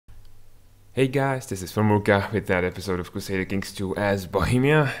Hey guys, this is Formulka with that episode of Crusader Kings 2 as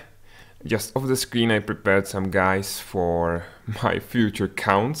Bohemia. Just off the screen I prepared some guys for my future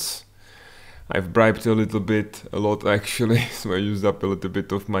counts. I've bribed a little bit, a lot actually, so I used up a little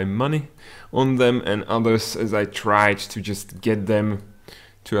bit of my money on them and others as I tried to just get them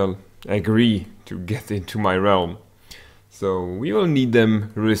to agree to get into my realm. So we will need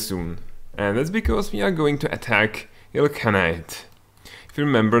them really soon. And that's because we are going to attack Ilkhanate. If you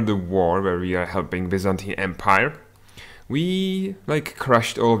remember the war where we are helping Byzantine Empire, we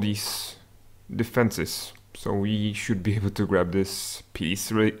crushed all of these defenses. So we should be able to grab this piece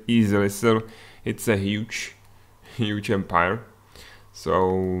really easily. So it's a huge empire.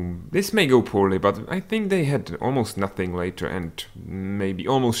 So this may go poorly, but I think they had almost nothing later and maybe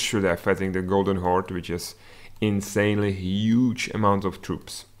almost sure they're fighting the Golden Horde, which is insanely huge amount of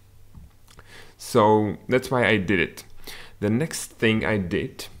troops. So that's why I did it. The next thing I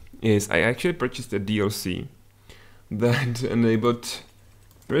did is I actually purchased a DLC that enabled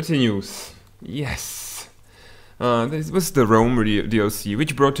retinues. Yes! This was the Rome DLC,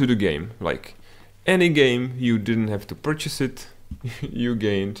 which brought you the game. Like any game, you didn't have to purchase it, you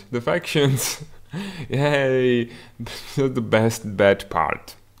gained the factions. Yay! The best bad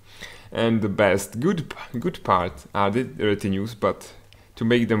part. And the best good part are the retinues, but to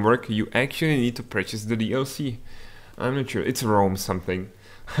make them work, you actually need to purchase the DLC. I'm not sure, it's Rome something,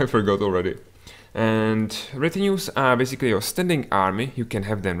 I forgot already. And retinues are basically your standing army. You can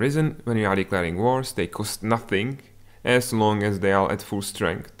have them risen when you are declaring wars. They cost nothing as long as they are at full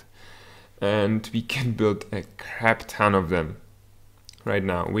strength. And we can build a crap ton of them right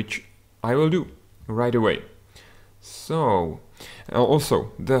now, which I will do right away. So,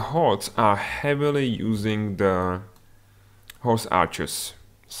 also, the hordes are heavily using the horse archers.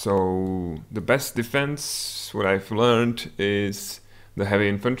 So the best defense, what I've learned, is the heavy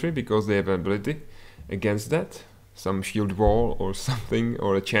infantry, because they have an ability against that, some shield wall or something,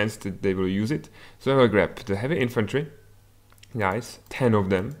 or a chance that they will use it. So I will grab the heavy infantry, guys, 10 of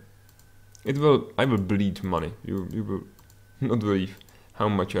them. I will bleed money. You will not believe how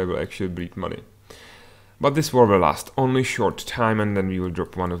much I will actually bleed money. But this war will last only short time, and then we will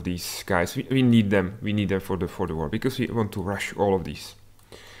drop one of these guys. We need them. We need them for the war, because we want to rush all of these.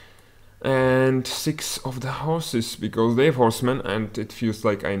 And 6 of the horses, because they have horsemen and it feels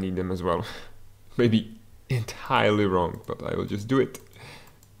like I need them as well. Maybe entirely wrong, but I will just do it.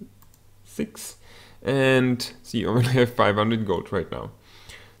 6. And see, I only have 500 gold right now.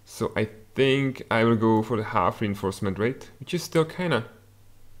 So I think I will go for the half reinforcement rate, which is still kinda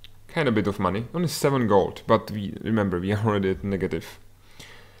a bit of money. Only 7 gold, but remember we are already at negative.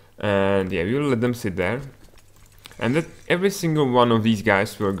 And yeah, we will let them sit there. And that every single one of these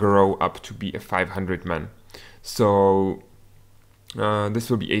guys will grow up to be a 500 man. So this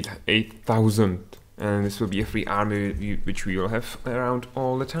will be 8,000, and this will be a free army which we will have around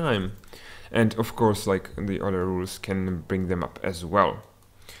all the time. And of course, like the other rules can bring them up as well.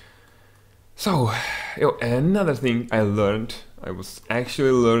 So another thing I learned, I was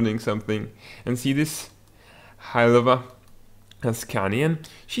actually learning something, and see this Hylova Ascanian,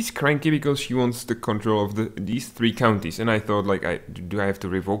 she's cranky because she wants the control of these 3 counties, and I thought, like, do I have to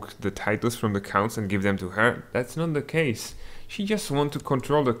revoke the titles from the counts and give them to her? That's not the case. She just wants to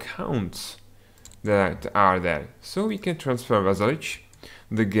control the counts that are there, so we can transfer vassalage.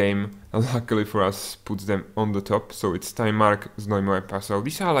 The game, luckily for us, puts them on the top, so it's Steinmark, Znojmo, and Passau.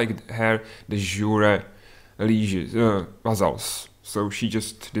 These are like her de jure lieges, vassals. So she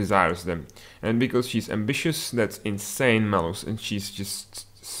just desires them. And because she's ambitious, that's insane malus, and she's just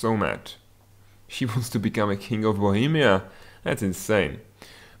so mad. She wants to become a king of Bohemia. That's insane.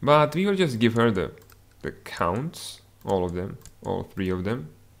 But we will just give her the counts, all of them, all 3 of them.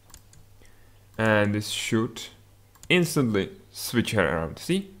 And this should instantly switch her around.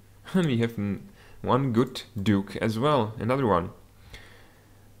 See? And we have one good duke as well, another one.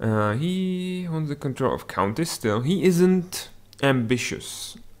 He wants the control of counties still. He isn't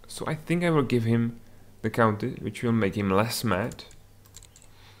ambitious, so I think I will give him the county, which will make him less mad.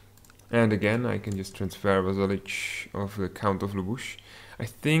 And again, I can just transfer vassalage of the Count of Lubush. I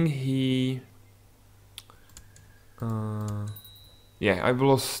think he... yeah, I've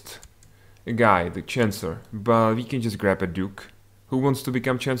lost a guy, the Chancellor, but we can just grab a Duke who wants to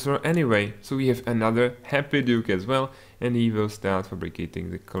become Chancellor anyway. So we have another happy Duke as well, and he will start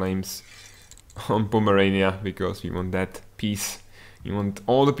fabricating the claims on Pomerania, because we want that piece. We want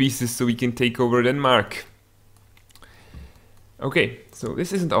all the pieces so we can take over Denmark. Okay, so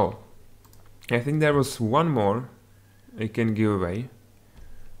this isn't all. I think there was one more I can give away.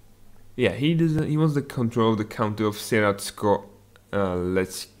 Yeah, he wants the control of the county of Seratsko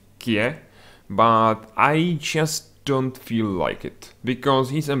Leckie, but I just don't feel like it, because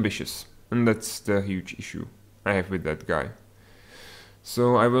he's ambitious, and that's the huge issue I have with that guy.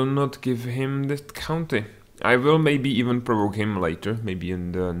 So I will not give him that county. I will maybe even provoke him later, maybe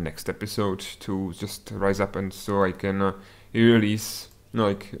in the next episode, to just rise up, and so I can release,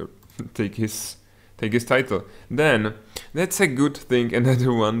 like, take his title. Then, that's a good thing,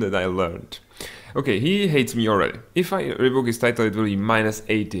 another one that I learned. Okay, he hates me already. If I revoke his title, it will be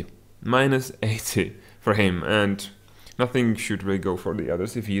 -80. -80 for him, and nothing should really go for the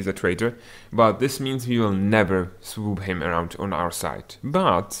others if he is a traitor. But this means we will never swoop him around on our side.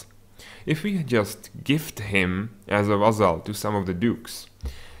 But if we just gift him as a vassal to some of the dukes,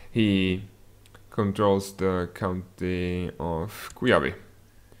 he controls the county of Kujavi.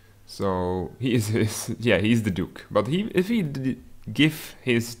 So he is he's the duke. But if he give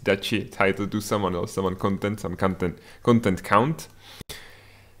his duchy title to someone else, some content count,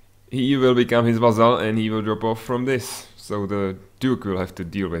 he will become his vassal and he will drop off from this. So the duke will have to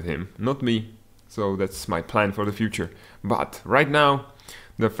deal with him, not me. So that's my plan for the future. But right now,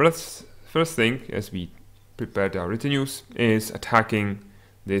 the first thing, as we prepared our retinues, is attacking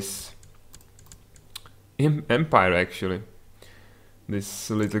this empire, actually. This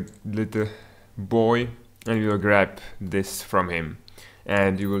little boy, and we will grab this from him.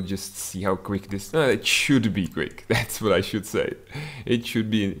 And you will just see how quick this... it should be quick, that's what I should say. It should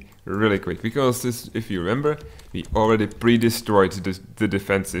be really quick, because this, if you remember, we already pre-destroyed the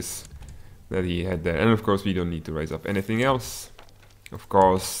defenses that he had there. And of course we don't need to raise up anything else. Of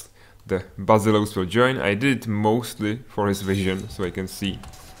course, the Basileus will join. I did it mostly for his vision, so I can see.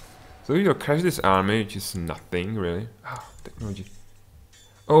 So we will crash this army, which is nothing, really. Oh, technology.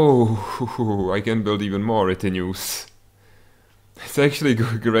 Oh, I can build even more retinues. It's actually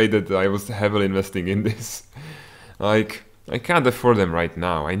great that I was heavily investing in this. Like, I can't afford them right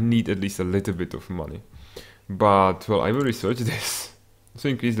now. I need at least a little bit of money. But, well, I will research this to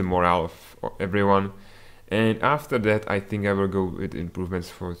increase the morale of everyone. And after that, I think I will go with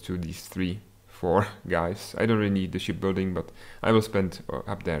improvements to these 4 guys. I don't really need the shipbuilding, but I will spend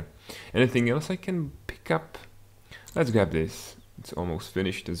up there. Anything else I can pick up? Let's grab this. It's almost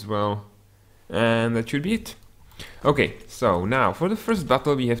finished as well. And that should be it. Okay, so now for the first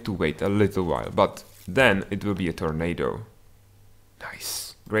battle we have to wait a little while, but then it will be a tornado.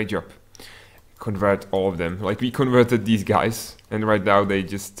 Nice, great job. Convert all of them, like we converted these guys, and right now they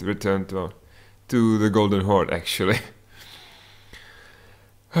just returned to the Golden Horde, actually.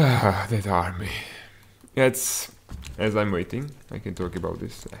 That army. It's, as I'm waiting, I can talk about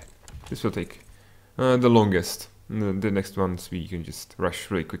this. This will take the longest. The next ones we can just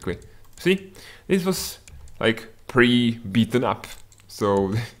rush really quickly. See, this was like pre-beaten up,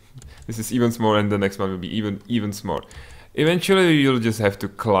 so this is even smaller, and the next one will be even smaller. Eventually you'll just have to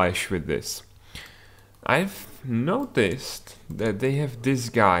clash with this. I've noticed that they have this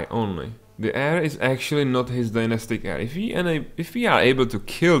guy only. The heir is actually not his dynastic heir. If we are able to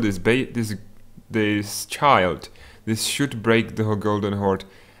kill this child, this should break the Golden Horde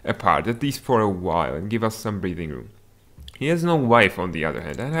apart, at least for a while, and give us some breathing room. He has no wife, on the other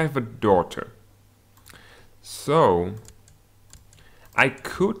hand, and I have a daughter. So I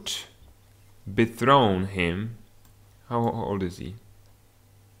could dethrone him. How old is he?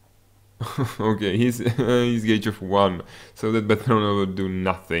 Okay, he's gauge of 1, so that betrothal would do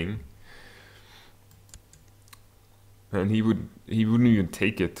nothing. And he wouldn't even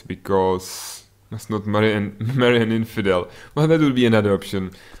take it, because must not marry an infidel. Well, that would be another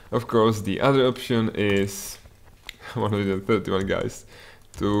option. Of course, the other option is 131 guys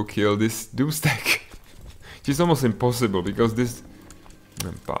to kill this doomstack. Which is almost impossible, because this...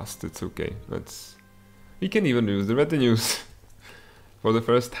 I'm past, it's okay. We can even use the retinues for the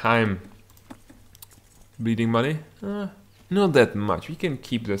first time. Bleeding money? Not that much. We can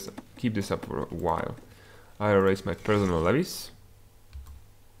keep this up for a while. I'll raise my personal levies.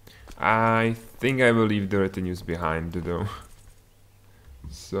 I think I will leave the retinues behind, though.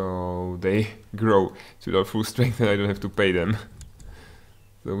 So they grow to their full strength and I don't have to pay them.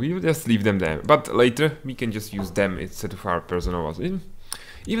 So we will just leave them there. But later we can just use them instead of our personal ones.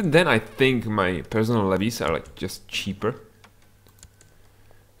 Even then I think my personal levies are like just cheaper.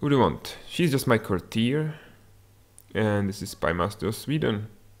 Who do you want? She's just my courtier. And this is Spy Master of Sweden.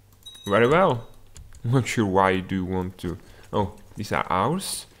 Very well. I'm not sure why you do want to... Oh, these are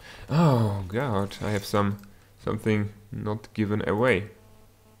ours? Oh god, I have something not given away.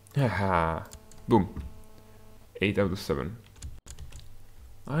 Haha. Boom. 8 out of 7.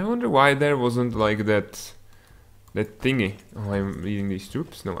 I wonder why there wasn't like that thingy. Oh, I'm leading these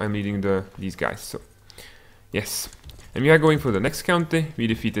troops? No, I'm leading these guys, so... Yes. And we are going for the next county. We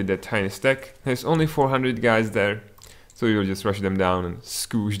defeated that tiny stack. There's only 400 guys there, so we will just rush them down and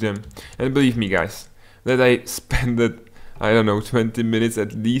scoosh them. And believe me guys, that I spent that, I don't know, 20 minutes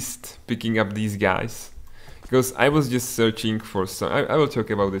at least picking up these guys. Because I was just searching for some, I will talk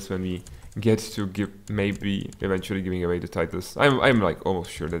about this when we get to maybe eventually giving away the titles. I'm like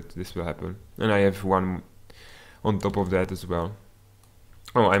almost sure that this will happen. And I have one on top of that as well.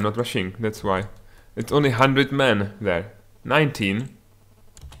 Oh, I'm not rushing, that's why. It's only 100 men there. 19.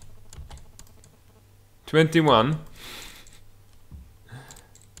 21.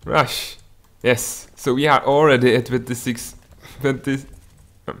 Rush. Yes, so we are already at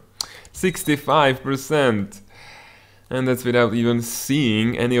 65%. And that's without even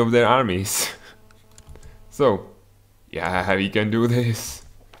seeing any of their armies. So, yeah, we can do this.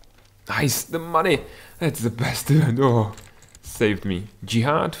 Nice, the money. That's the best event. Oh, saved me.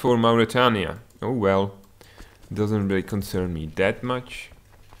 Jihad for Mauritania. Oh well, doesn't really concern me that much.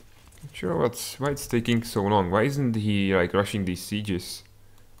 Not sure why it's taking so long. Why isn't he like rushing these sieges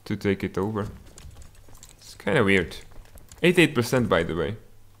to take it over? It's kind of weird. 88% by the way.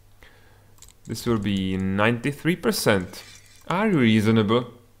 This will be 93%. Are you reasonable,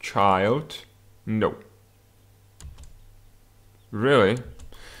 child? No. Really?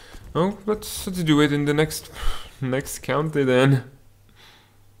 Oh, let's do it in the next county then.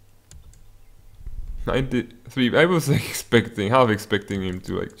 93. I was expecting, half expecting him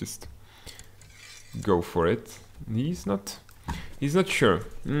to like just go for it. He's not sure.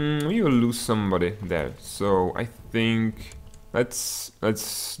 We will lose somebody there. So I think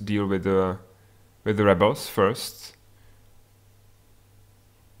let's deal with the rebels first.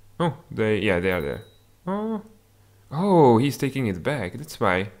 Oh, they are there. Oh, he's taking it back. That's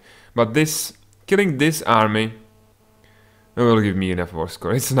why. But killing this army will give me enough war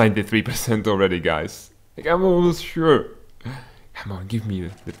score. It's 93% already, guys. Like, I'm almost sure. Come on, give me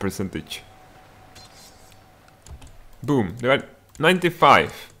the percentage. Boom. They're at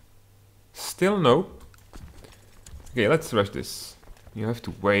 95. Still no. Okay, let's rush this. You have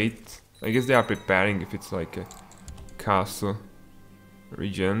to wait. I guess they are preparing if it's like a castle.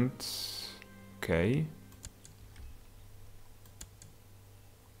 Regent. Okay.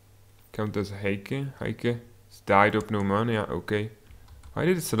 Countess Heike. Heike died of pneumonia. Okay. Why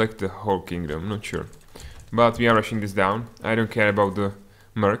did it select the whole kingdom? Not sure. But we are rushing this down. I don't care about the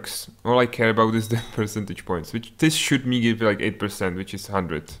mercs. All I care about is the percentage points. Which this should me give like 8%, which is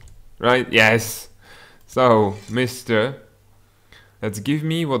 100. Right? Yes. So, mister, let's give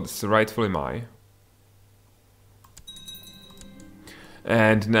me what's rightfully mine.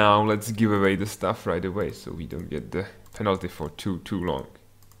 And now let's give away the stuff right away so we don't get the penalty for too long.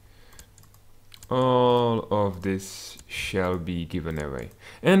 All of this shall be given away.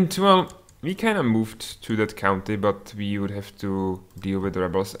 And well, we kind of moved to that county, but we would have to deal with the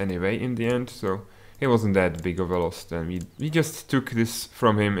rebels anyway in the end, so it wasn't that big of a loss. And we just took this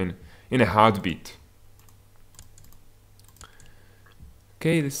from him in a heartbeat.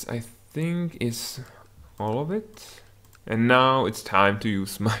 Okay, this I think is all of it. And now it's time to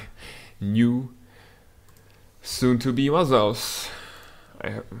use my new soon-to-be vassals.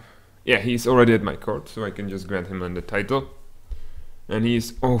 Yeah, he's already at my court, so I can just grant him the title. And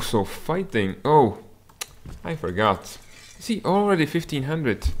he's also fighting. Oh, I forgot. See, already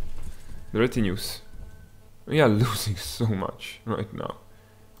 1500. The retinues. We are losing so much right now.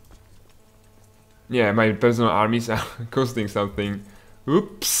 Yeah, my personal armies are costing something.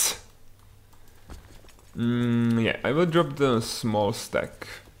 Oops. Yeah, I will drop the small stack.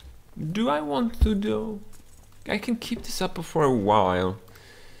 Do I want to do? I can keep this up for a while.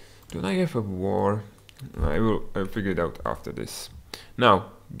 Don't I have a war? I'll figure it out after this.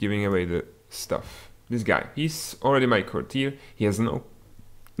 Now, giving away the stuff. This guy, he's already my courtier. He has no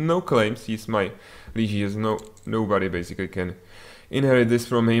claims. He's my liege. He has nobody basically can inherit this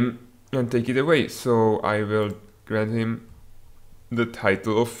from him and take it away. So I will grant him the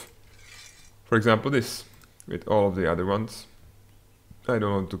title of, for example, this, with all of the other ones. I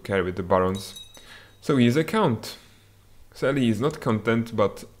don't want to carry with the barons. So he is a count. Sadly, he's not content,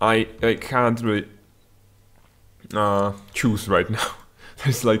 but I can't really choose right now.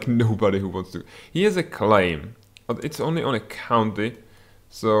 There's like nobody who wants to. He has a claim, but it's only on a county,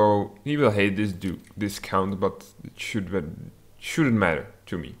 so he will hate this count, but it shouldn't matter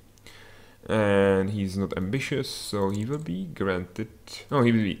to me. And he's not ambitious, so he will be granted. No,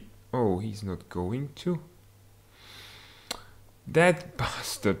 he will be. Oh, he's not going to. That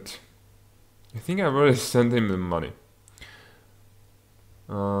bastard. I think I already sent him the money.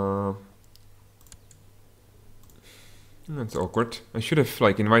 That's awkward. I should have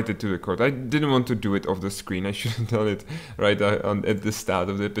like invited to the court. I didn't want to do it off the screen. I should have done it right at the start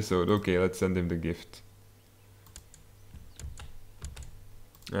of the episode. Okay, let's send him the gift.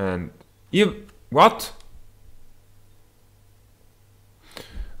 And you what?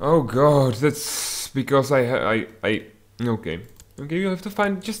 Oh god, that's because I okay. Okay, you have to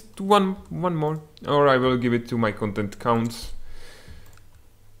find just one more, or I will give it to my content counts.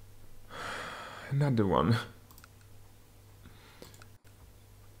 Another one.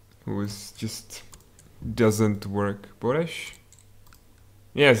 Who is just doesn't work. Boresh?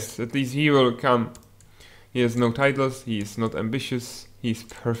 Yes, at least he will come. He has no titles, he is not ambitious, he's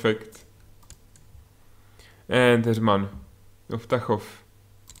perfect. And Herman of Tachov.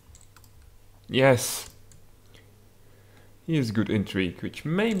 Yes. He has good intrigue, which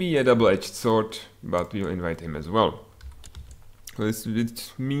may be a double-edged sword, but we'll invite him as well.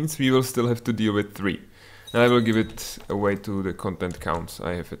 It means we will still have to deal with 3. And I will give it away to the content counts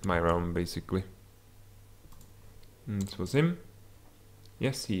I have at my realm, basically. And this was him.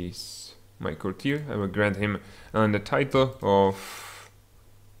 Yes, he is my courtier. I will grant him the title of...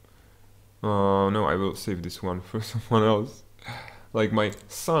 no, I will save this one for someone else. Like my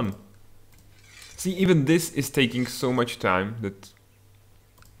son. See, even this is taking so much time that...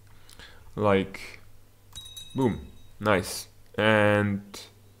 Like... Boom. Nice. And...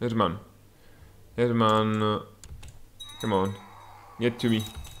 Herman. Herman... come on. Get to me.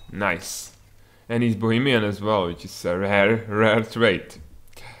 Nice. And he's Bohemian as well, which is a rare trait.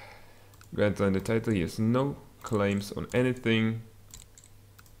 Grantland the title, he has no claims on anything.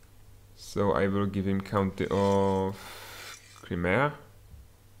 So I will give him County of Crimea.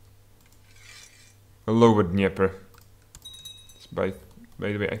 A Lower Dnieper. By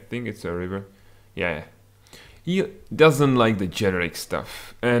the way, I think it's a river. Yeah. He doesn't like the generic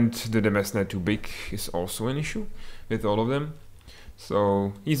stuff. And the Demesne too big is also an issue with all of them.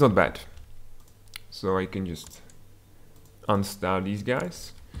 So he's not bad. So I can just unstar these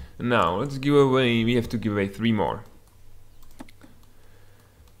guys. Now let's give away, we have to give away 3 more.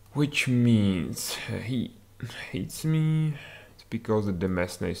 Which means he hates me. It's because the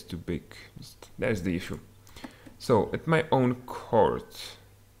Demesne is too big. That's the issue. So at my own court,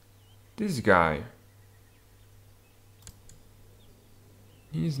 this guy,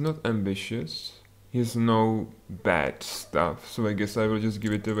 he's not ambitious. He has no bad stuff. So I guess I will just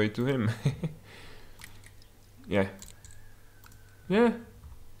give it away to him. Yeah. Yeah.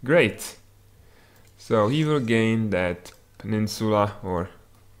 Great. So he will gain that peninsula or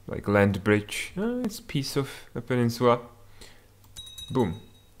like land bridge. It's a piece of a peninsula. Boom.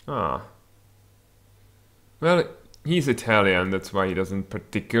 Ah. Well, he's Italian, that's why he doesn't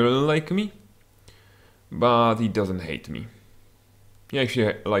particularly like me. But he doesn't hate me. He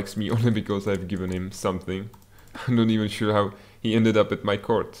actually likes me only because I've given him something. I'm not even sure how he ended up at my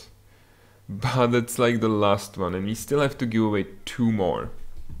court. But that's like the last one, and we still have to give away 2 more.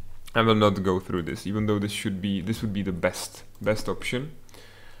 I will not go through this, even though this would be the best option.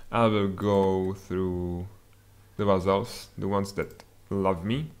 I will go through the vassals, the ones that love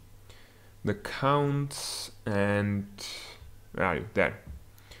me, the counts, and where are you? There.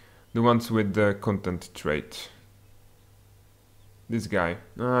 The ones with the content trait. This guy.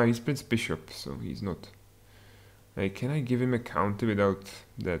 He's Prince Bishop, so he's not. Hey, can I give him a county without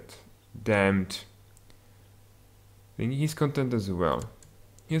that damned thing? He's content as well.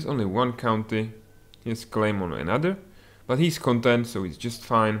 He has only 1 county. He has claim on another, but he's content, so he's just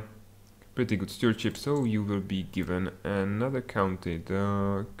fine. Pretty good stewardship, so you will be given another county,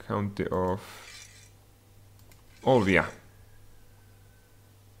 the county of Olvia.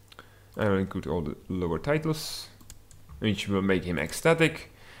 I will include all the lower titles, which will make him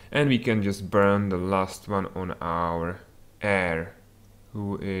ecstatic, and we can just burn the last one on our heir,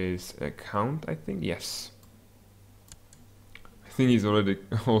 who is a count, I think. Yes. I think he's already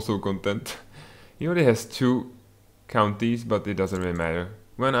also content. He already has 2 counties, but it doesn't really matter.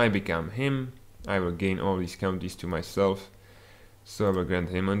 When I become him, I will gain all these counties to myself. So I will grant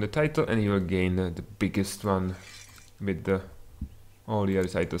him on the title, and he will gain the biggest one with all the other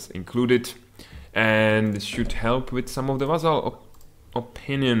titles included. And this should help with some of the vassal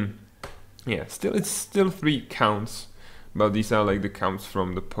opinion. Yeah, it's still 3 counts, but these are like the counts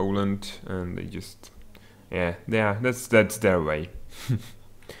from the Poland, and they just, yeah, that's their way.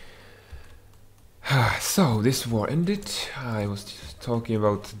 So this war ended. I was talking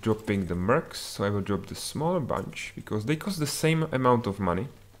about dropping the mercs, so I will drop the smaller bunch because they cost the same amount of money.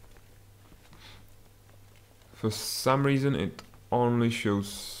 For some reason it only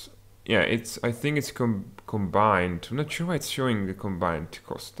shows, yeah, I think it's combined. I'm not sure why it's showing the combined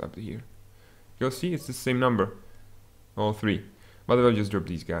cost up here. You'll see it's the same number. All three. But I will just drop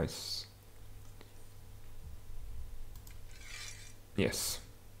these guys. Yes.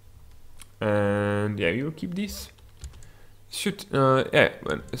 And yeah, we will keep these. Should, yeah,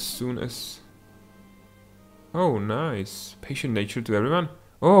 well, as soon as... Oh, nice. Patient nature to everyone.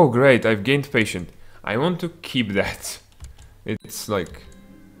 Oh, great, I've gained patient. I want to keep that. It's like...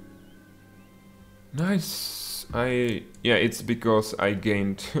 Nice. Yeah, it's because I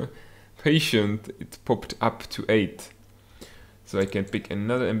gained patient. It popped up to 8. So I can pick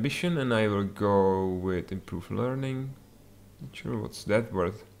another ambition and I will go with improved learning. Not sure what's that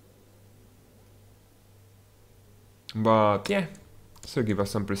worth. But yeah, so give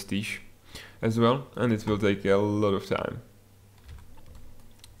us some prestige as well, and it will take a lot of time.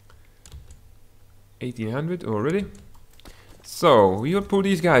 1800 already. So we will pull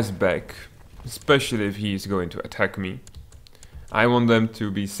these guys back, especially if he is going to attack me. I want them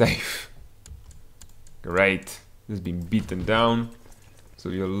to be safe. Great, this has been beaten down. So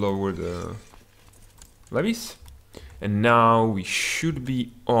we'll lower the levies. And now we should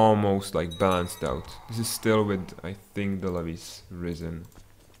be almost like balanced out. This is still with, I think, the levies risen.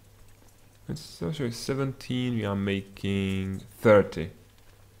 Let's show 17, we are making 30.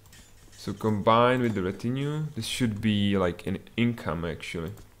 So combined with the retinue, this should be like an income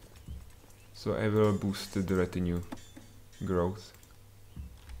actually. So I will boost the retinue growth.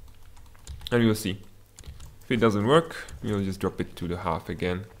 And we will see. If it doesn't work, we'll just drop it to the half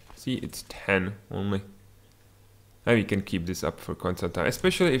again. See, it's 10 only. And we can keep this up for quite some time,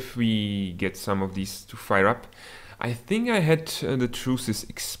 especially if we get some of these to fire up. I think I had the truces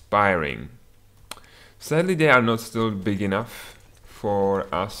expiring. Sadly, they are not still big enough for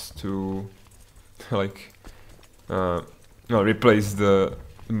us to like replace the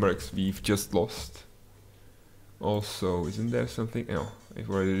mercs we've just lost. Also, isn't there something? No,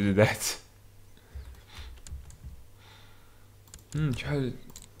 I've already did that.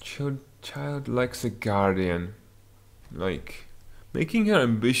 Child likes a guardian. Like, making her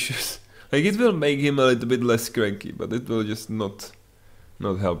ambitious, like it will make him a little bit less cranky, but it will just not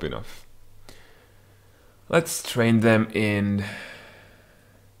help enough. Let's train them in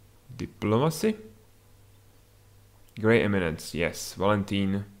diplomacy. Grey Eminence, yes.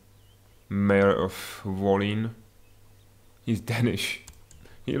 Valentin, Mayor of Volin. He's Danish.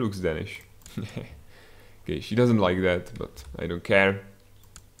 He looks Danish. Okay, she doesn't like that, but I don't care.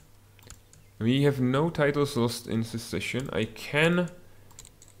 We have no titles lost in succession. I can,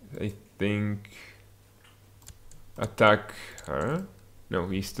 I think, attack her. No,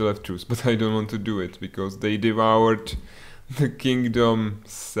 we still have truce, but I don't want to do it because they devoured the kingdom,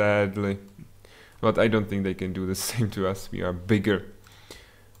 sadly. But I don't think they can do the same to us. We are bigger.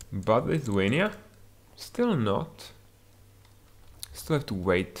 But Lithuania, still not. Still have to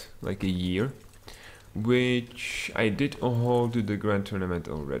wait like a year, which I did hold to the grand tournament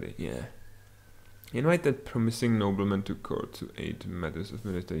already. Yeah. Invite that promising nobleman to court to aid matters of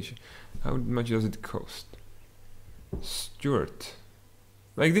meditation. How much does it cost? Stuart.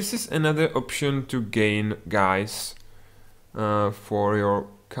 Like, this is another option to gain guys for your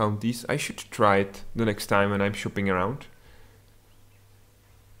counties. I should try it the next time when I'm shopping around.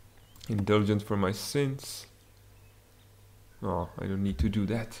 Indulgence for my sins. Oh, I don't need to do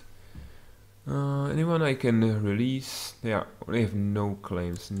that. Anyone I can release? They have no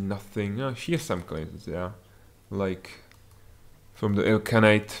claims, nothing. Oh, she has some claims, yeah, like from the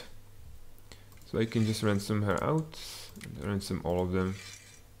Ilkhanate. So I can just ransom her out, and ransom all of them.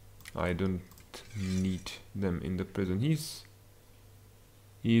 I don't need them in the prison.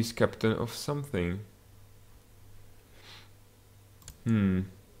 He's captain of something.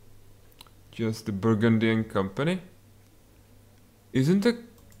 Just the Burgundian company. Isn't the...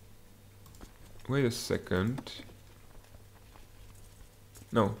 Wait a second.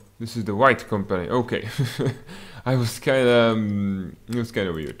 No, this is the white company. Okay. I was kinda it was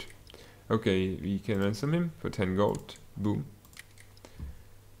kinda weird. Okay, we can ransom him for 10 gold. Boom.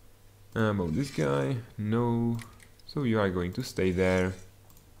 Oh, this guy, no. So you are going to stay there.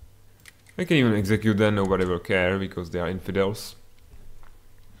 I can even execute them, nobody will care because they are infidels.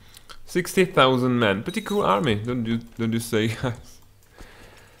 60,000 men, pretty cool army, don't you say, guys?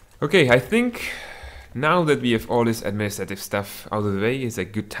 Okay, I think now that we have all this administrative stuff out of the way, it's a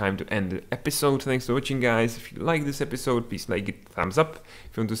good time to end the episode. Thanks for watching, guys. If you like this episode, please like it, thumbs up.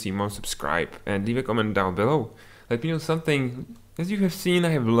 If you want to see more, subscribe and leave a comment down below. Let me know something. As you have seen, I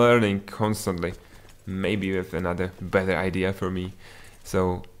have learning constantly. Maybe you have another better idea for me.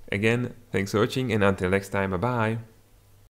 So again, thanks for watching, and until next time, bye bye.